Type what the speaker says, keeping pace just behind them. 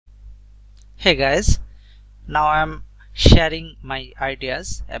Hey guys, now I'm sharing my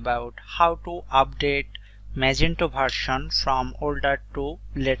ideas about how to update Magento version from older to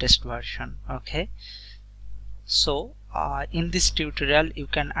latest version. Okay, so in this tutorial you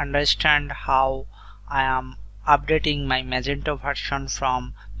can understand how I am updating my Magento version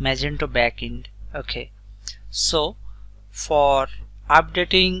from Magento backend. Okay, so for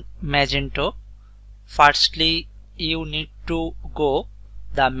updating Magento, firstly you need to go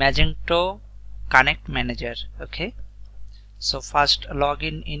the Magento Connect Manager. Okay, so first log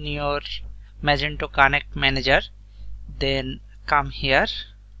in your Magento Connect Manager, then come here.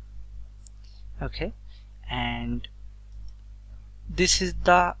 Okay, and this is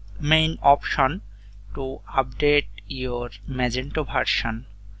the main option to update your Magento version.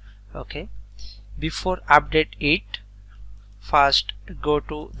 Okay, before update it, first go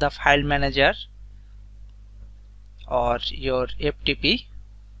to the file manager or your FTP.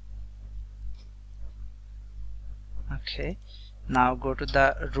 Okay, now go to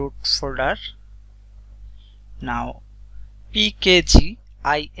the root folder. Now pkginfo.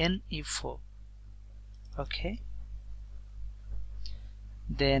 Okay,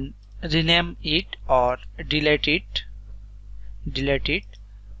 then rename it or delete it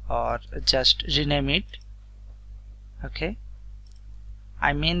or just rename it. Okay,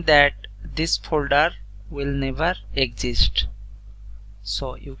 I mean that this folder will never exist,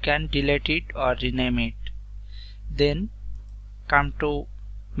 so you can delete it or rename it. Then come to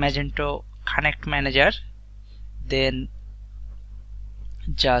Magento Connect Manager, then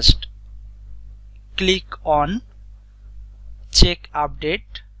just click on check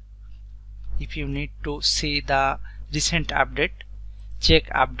update. If you need to see the recent update, check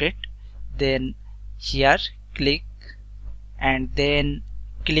update, then here click and then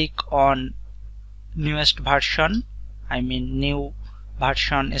click on newest version, I mean new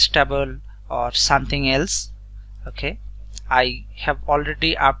version, stable or something else. Okay, I have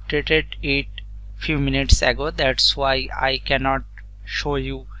already updated it few minutes ago, that's why I cannot show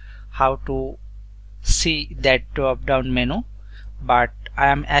you how to see that drop down menu, but I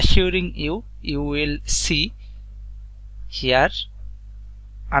am assuring you will see here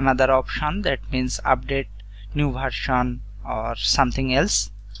another option, that means update new version or something else.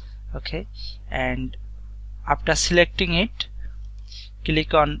 Okay, and after selecting it,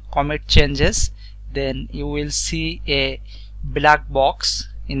 click on commit changes, then you will see a black box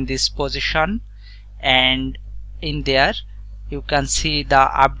in this position, and in there you can see the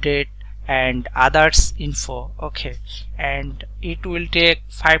update and others info. Okay, and it will take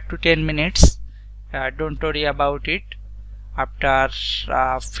 5 to 10 minutes. Don't worry about it. After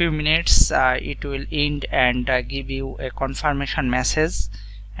a few minutes it will end and give you a confirmation message,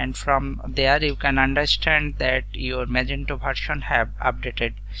 and from there you can understand that your Magento version have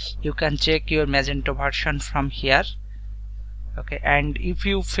updated. You can check your Magento version from here. Okay, and if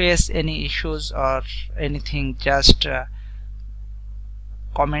you face any issues or anything, just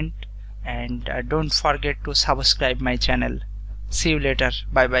comment, and don't forget to subscribe my channel. See you later.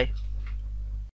 Bye bye.